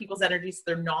other people's energies so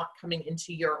they're not coming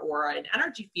into your aura and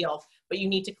energy field, but you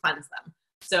need to cleanse them.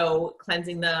 So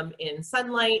cleansing them in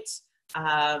sunlight,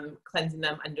 cleansing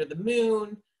them under the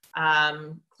moon,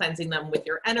 cleansing them with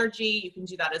your energy. You can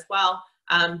do that as well.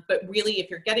 But really, if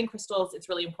you're getting crystals, it's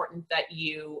really important that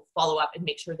you follow up and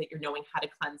make sure that you're knowing how to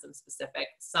cleanse them specific.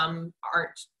 Some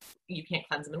aren't, you can't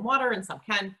cleanse them in water, and some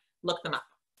can. Look them up.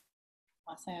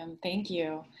 Awesome, thank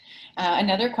you.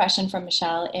 Another question from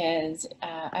Michelle is,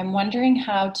 I'm wondering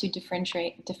how to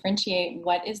differentiate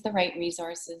what is the right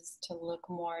resources to look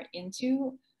more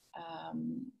into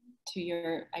to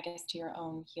your, I guess, to your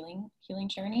own healing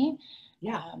journey.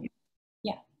 Yeah.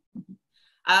 Yeah.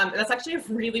 That's actually a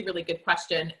really, really good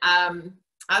question. As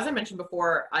I mentioned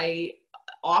before, I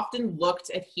often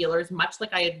looked at healers, much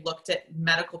like I had looked at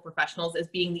medical professionals, as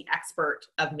being the expert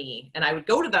of me. And I would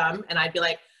go to them and I'd be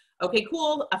like, okay,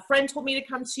 cool. A friend told me to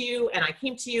come to you and I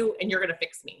came to you and you're going to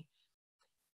fix me.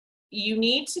 You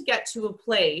need to get to a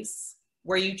place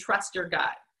where you trust your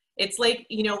gut. It's like,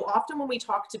 you know, often when we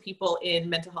talk to people in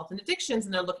mental health and addictions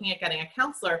and they're looking at getting a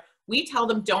counselor, we tell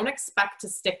them don't expect to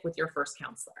stick with your first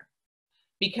counselor,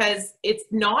 because it's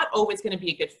not always going to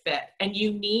be a good fit. And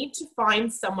you need to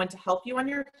find someone to help you on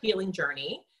your healing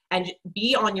journey and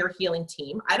be on your healing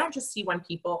team. I don't just see one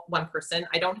person.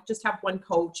 I don't just have one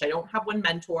coach. I don't have one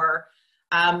mentor.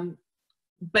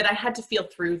 But I had to feel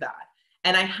through that.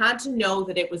 And I had to know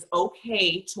that it was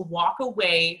okay to walk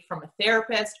away from a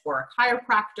therapist or a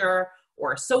chiropractor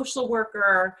or a social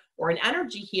worker or an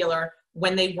energy healer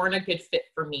when they weren't a good fit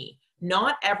for me.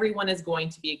 Not everyone is going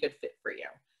to be a good fit for you.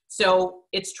 So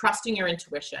it's trusting your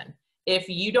intuition. If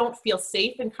you don't feel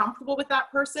safe and comfortable with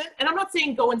that person, and I'm not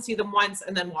saying go and see them once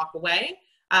and then walk away.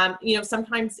 You know,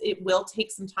 sometimes it will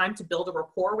take some time to build a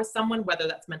rapport with someone, whether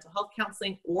that's mental health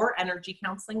counseling or energy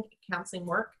counseling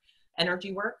work,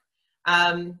 energy work.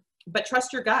 But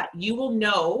trust your gut. You will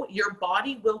know, your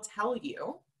body will tell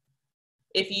you.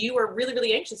 If you are really,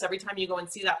 really anxious every time you go and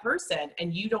see that person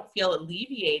and you don't feel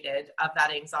alleviated of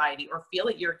that anxiety or feel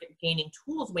that you're gaining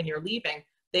tools when you're leaving,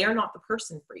 they are not the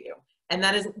person for you. And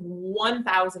that is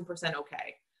 1000%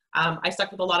 okay. I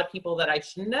stuck with a lot of people that I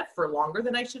shouldn't have for longer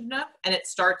than I shouldn't have. And it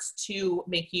starts to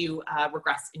make you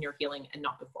regress in your healing and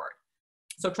not move forward.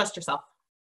 So trust yourself.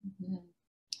 Mm-hmm.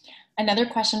 Another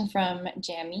question from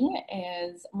Jamie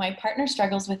is, my partner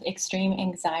struggles with extreme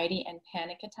anxiety and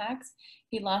panic attacks.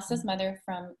 He lost his mother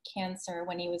from cancer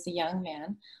when he was a young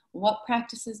man. What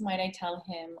practices might I tell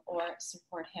him or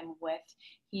support him with?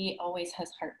 He always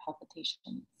has heart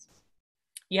palpitations.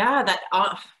 Yeah, that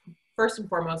first and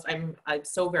foremost, I'm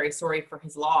so very sorry for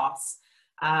his loss.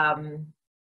 And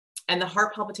the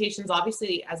heart palpitations,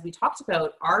 obviously, as we talked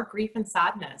about, are grief and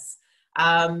sadness.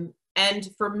 And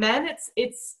for men,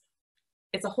 it's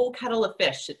a whole kettle of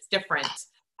fish. It's different.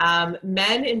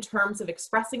 Men, in terms of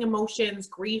expressing emotions,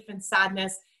 grief and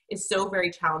sadness, is so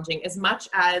very challenging. As much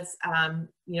as,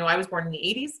 you know, I was born in the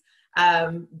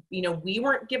 80s, you know, we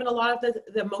weren't given a lot of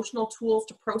the emotional tools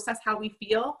to process how we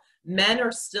feel. Men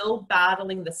are still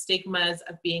battling the stigmas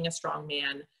of being a strong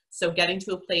man. So getting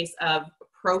to a place of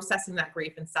processing that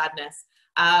grief and sadness,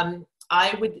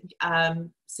 I would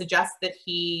suggest that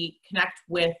he connect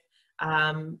with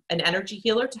an energy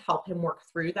healer to help him work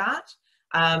through that.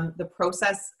 The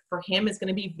process for him is going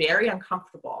to be very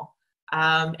uncomfortable.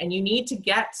 And you need to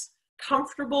get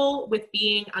comfortable with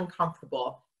being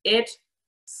uncomfortable. It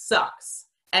sucks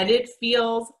and it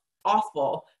feels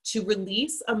awful to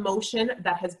release emotion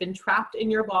that has been trapped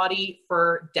in your body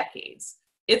for decades.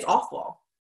 It's awful.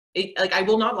 Like, I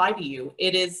will not lie to you.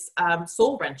 It is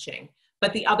soul wrenching,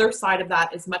 but the other side of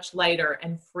that is much lighter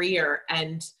and freer,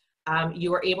 and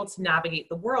you are able to navigate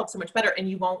the world so much better, and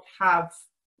you won't have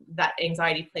that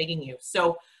anxiety plaguing you.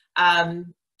 So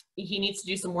he needs to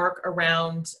do some work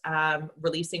around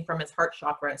releasing from his heart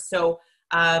chakra. So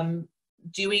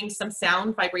doing some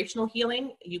sound vibrational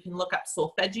healing, you can look up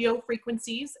solfeggio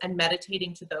frequencies, and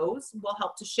meditating to those will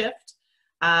help to shift.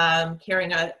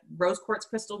 Carrying a rose quartz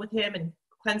crystal with him and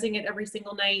cleansing it every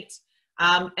single night.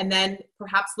 And then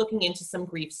perhaps looking into some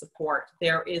grief support.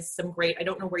 There is some great, I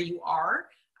don't know where you are,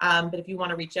 but if you want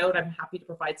to reach out, I'm happy to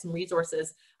provide some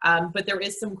resources. But there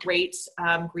is some great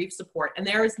grief support. And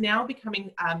there is now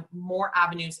becoming more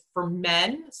avenues for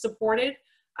men supported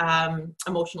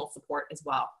emotional support as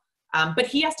well. But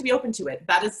he has to be open to it.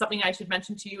 That is something I should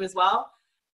mention to you as well.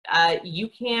 You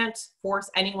can't force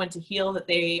anyone to heal that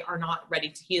they are not ready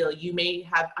to heal. You may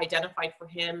have identified for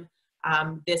him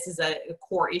this is a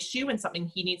core issue and something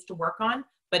he needs to work on.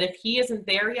 But if he isn't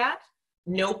there yet,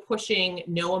 no pushing,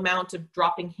 no amount of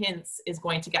dropping hints is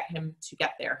going to get him to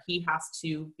get there. He has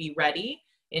to be ready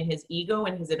in his ego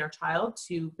and his inner child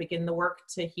to begin the work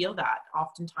to heal that.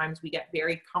 Oftentimes we get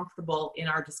very comfortable in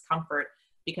our discomfort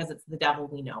because it's the devil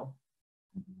we know.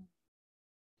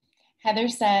 Heather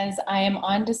says, I am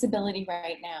on disability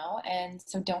right now and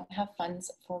so don't have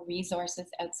funds for resources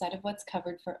outside of what's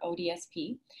covered for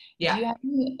ODSP. Yeah. Do you have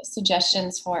any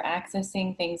suggestions for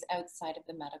accessing things outside of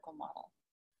the medical model?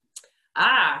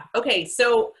 Okay.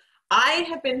 So I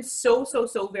have been so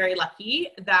very lucky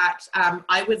that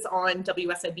I was on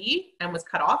WSIB and was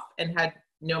cut off and had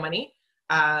no money.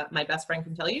 My best friend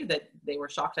can tell you that they were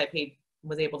shocked I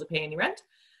was able to pay any rent.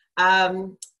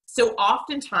 So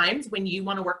oftentimes when you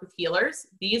want to work with healers,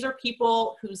 these are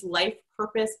people whose life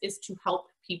purpose is to help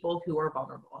people who are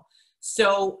vulnerable.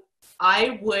 So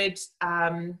I would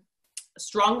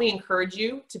strongly encourage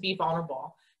you to be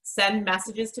vulnerable. Send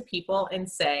messages to people and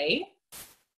say,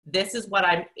 this is what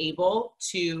I'm able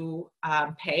to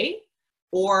pay,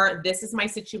 or this is my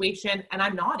situation and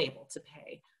I'm not able to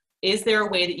pay. Is there a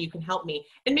way that you can help me?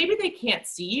 And maybe they can't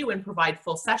see you and provide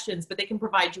full sessions, but they can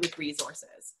provide you with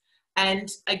resources. And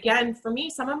again, for me,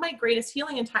 some of my greatest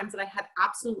healing in times that I had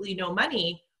absolutely no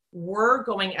money were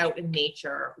going out in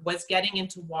nature, was getting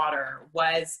into water,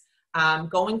 was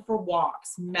going for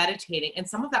walks, meditating. And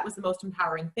some of that was the most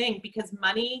empowering thing because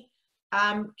money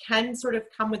can sort of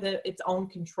come with its own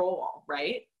control,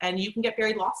 right? And you can get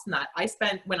very lost in that. I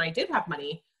spent, when I did have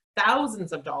money,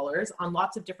 thousands of dollars on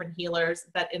lots of different healers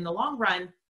that in the long run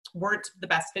weren't the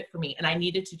best fit for me. And I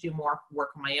needed to do more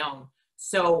work on my own.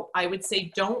 So I would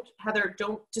say, Heather,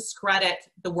 don't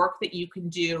discredit the work that you can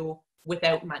do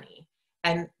without money.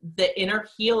 And the inner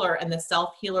healer and the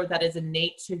self-healer that is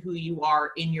innate to who you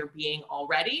are in your being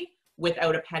already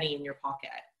without a penny in your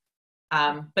pocket.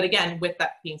 But again, with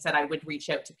that being said, I would reach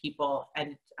out to people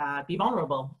and be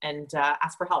vulnerable and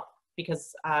ask for help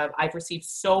because I've received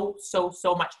so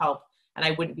much help and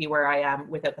I wouldn't be where I am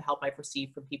without the help I've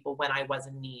received from people when I was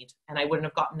in need. And I wouldn't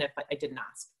have gotten it if I didn't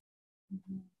ask.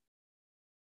 Mm-hmm.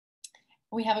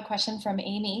 We have a question from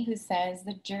Amy who says,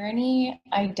 the journey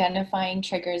identifying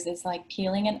triggers is like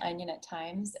peeling an onion at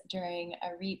times during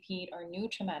a repeat or new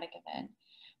traumatic event.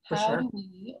 How do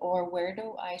we, or where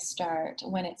do I start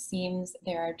when it seems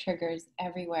there are triggers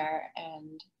everywhere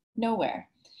and nowhere?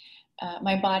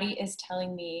 My body is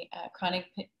telling me a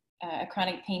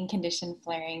chronic pain condition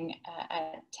flaring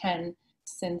at 10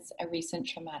 since a recent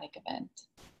traumatic event.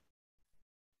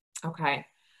 Okay.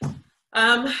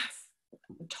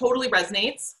 Totally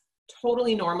resonates,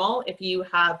 totally normal if you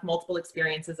have multiple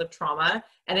experiences of trauma,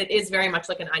 and it is very much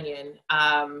like an onion.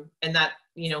 And that,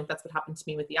 that's what happened to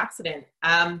me with the accident.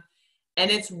 And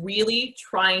it's really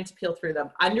trying to peel through them,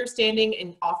 understanding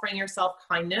and offering yourself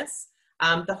kindness.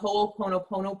 The whole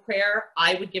Ho'oponopono prayer,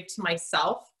 I would give to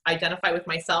myself, identify with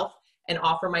myself and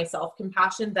offer myself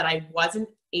compassion that I wasn't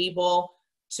able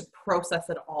to process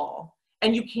it all.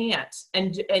 And you can't,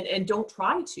 and don't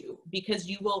try to, because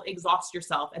you will exhaust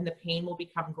yourself and the pain will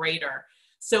become greater.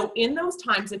 So in those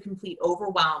times of complete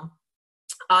overwhelm,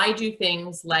 I do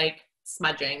things like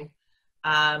smudging,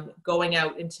 going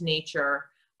out into nature.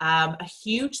 A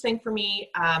huge thing for me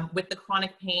with the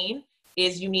chronic pain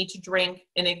is you need to drink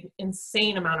an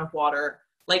insane amount of water.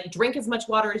 Like drink as much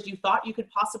water as you thought you could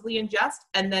possibly ingest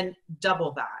and then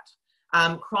double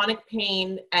that. Chronic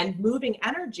pain and moving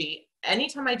energy.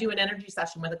 Anytime I do an energy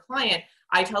session with a client,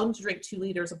 I tell them to drink 2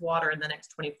 liters of water in the next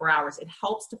 24 hours. It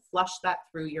helps to flush that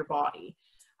through your body.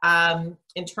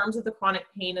 In terms of the chronic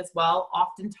pain as well,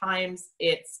 oftentimes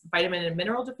it's vitamin and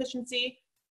mineral deficiency.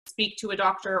 Speak to a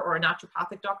doctor or a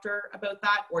naturopathic doctor about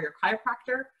that, or your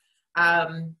chiropractor.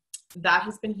 That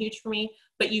has been huge for me,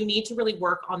 but you need to really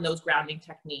work on those grounding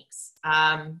techniques.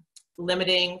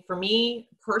 Limiting, for me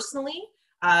personally,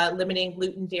 limiting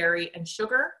gluten, dairy, and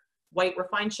sugar. White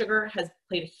refined sugar has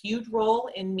played a huge role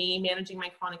in me managing my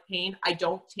chronic pain. I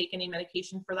don't take any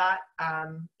medication for that.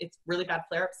 It's really bad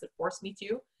flare-ups that force me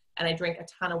to, and I drink a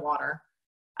ton of water.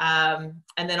 And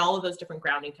then all of those different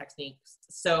grounding techniques.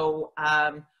 So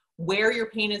where your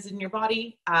pain is in your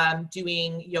body,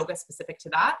 doing yoga specific to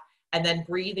that, and then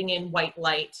breathing in white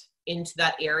light into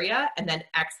that area, and then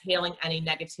exhaling any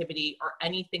negativity or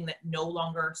anything that no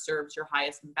longer serves your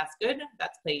highest and best good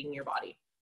that's plaguing your body.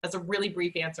 That's a really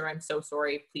brief answer. I'm so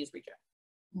sorry. Please reach out.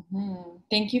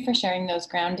 Thank you for sharing those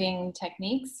grounding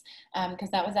techniques, because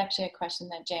that was actually a question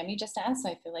that Jamie just asked, so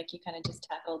I feel like you kind of just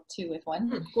tackled two with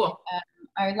one. Cool.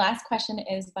 Our last question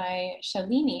is by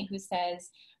Shalini, who says,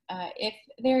 if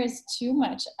there is too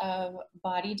much of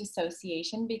body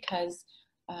dissociation because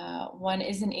one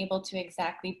isn't able to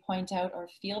exactly point out or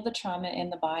feel the trauma in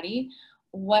the body,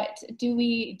 what do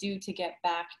we do to get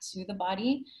back to the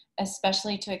body,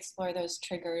 especially to explore those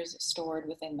triggers stored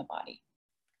within the body?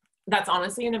 That's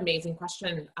honestly an amazing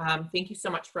question. Thank you so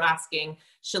much for asking.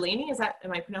 Shalini,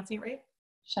 am I pronouncing it right?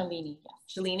 Shalini,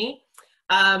 yes.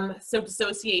 Shalini. So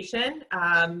dissociation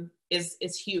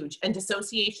is huge. And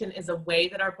dissociation is a way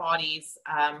that our bodies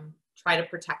try to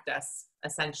protect us,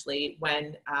 essentially,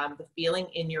 when the feeling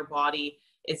in your body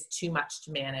is too much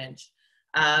to manage.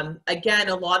 Again,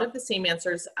 a lot of the same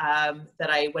answers that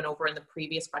I went over in the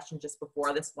previous question just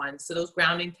before this one. So those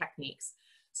grounding techniques.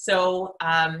 So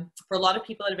for a lot of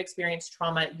people that have experienced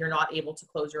trauma, you're not able to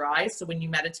close your eyes. So when you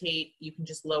meditate, you can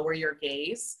just lower your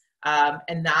gaze.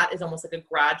 And that is almost like a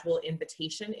gradual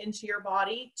invitation into your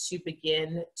body to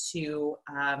begin to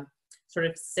sort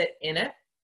of sit in it.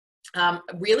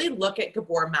 Really look at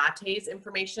Gabor Mate's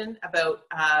information about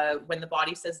when the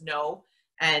body says no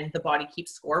and the body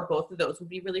keeps score. Both of those would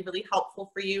be really, really helpful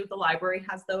for you. The library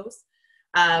has those.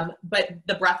 But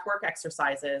the breathwork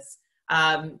exercises,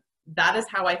 that is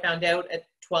how I found out at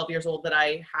 12 years old that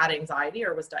I had anxiety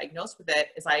or was diagnosed with it,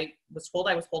 is I was told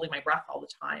I was holding my breath all the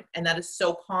time. And that is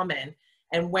so common.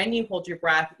 And when you hold your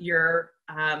breath, your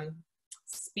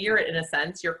spirit, in a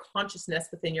sense, your consciousness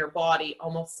within your body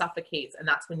almost suffocates. And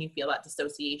that's when you feel that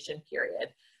dissociation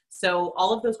period. So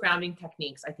all of those grounding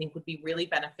techniques, I think, would be really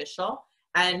beneficial.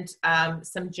 And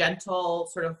some gentle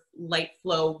sort of light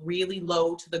flow, really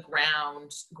low to the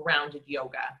ground, grounded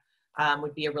yoga.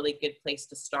 Would be a really good place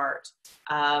to start.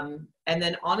 And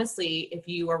then honestly, if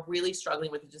you are really struggling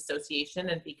with the dissociation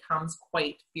and it becomes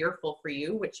quite fearful for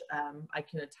you, which I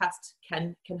can attest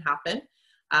can happen,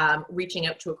 reaching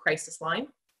out to a crisis line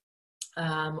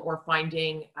or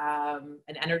finding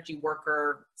an energy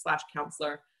worker /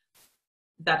 counselor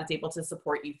that is able to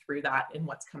support you through that and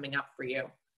what's coming up for you.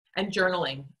 And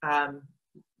journaling,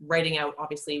 writing out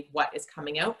obviously what is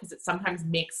coming out, because it sometimes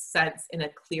makes sense in a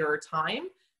clearer time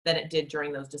than it did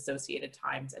during those dissociated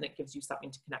times, and it gives you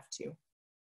something to connect to.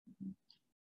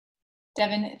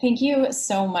 Devon, thank you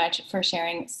so much for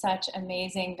sharing such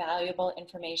amazing, valuable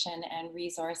information and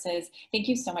resources. Thank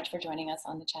you so much for joining us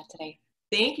on the chat today.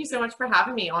 Thank you so much for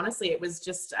having me. Honestly, it was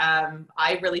just,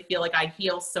 I really feel like I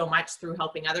heal so much through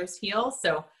helping others heal.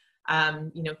 So,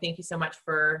 thank you so much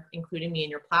for including me in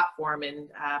your platform and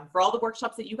for all the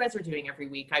workshops that you guys are doing every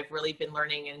week. I've really been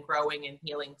learning and growing and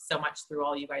healing so much through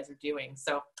all you guys are doing.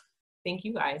 So thank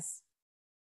you guys.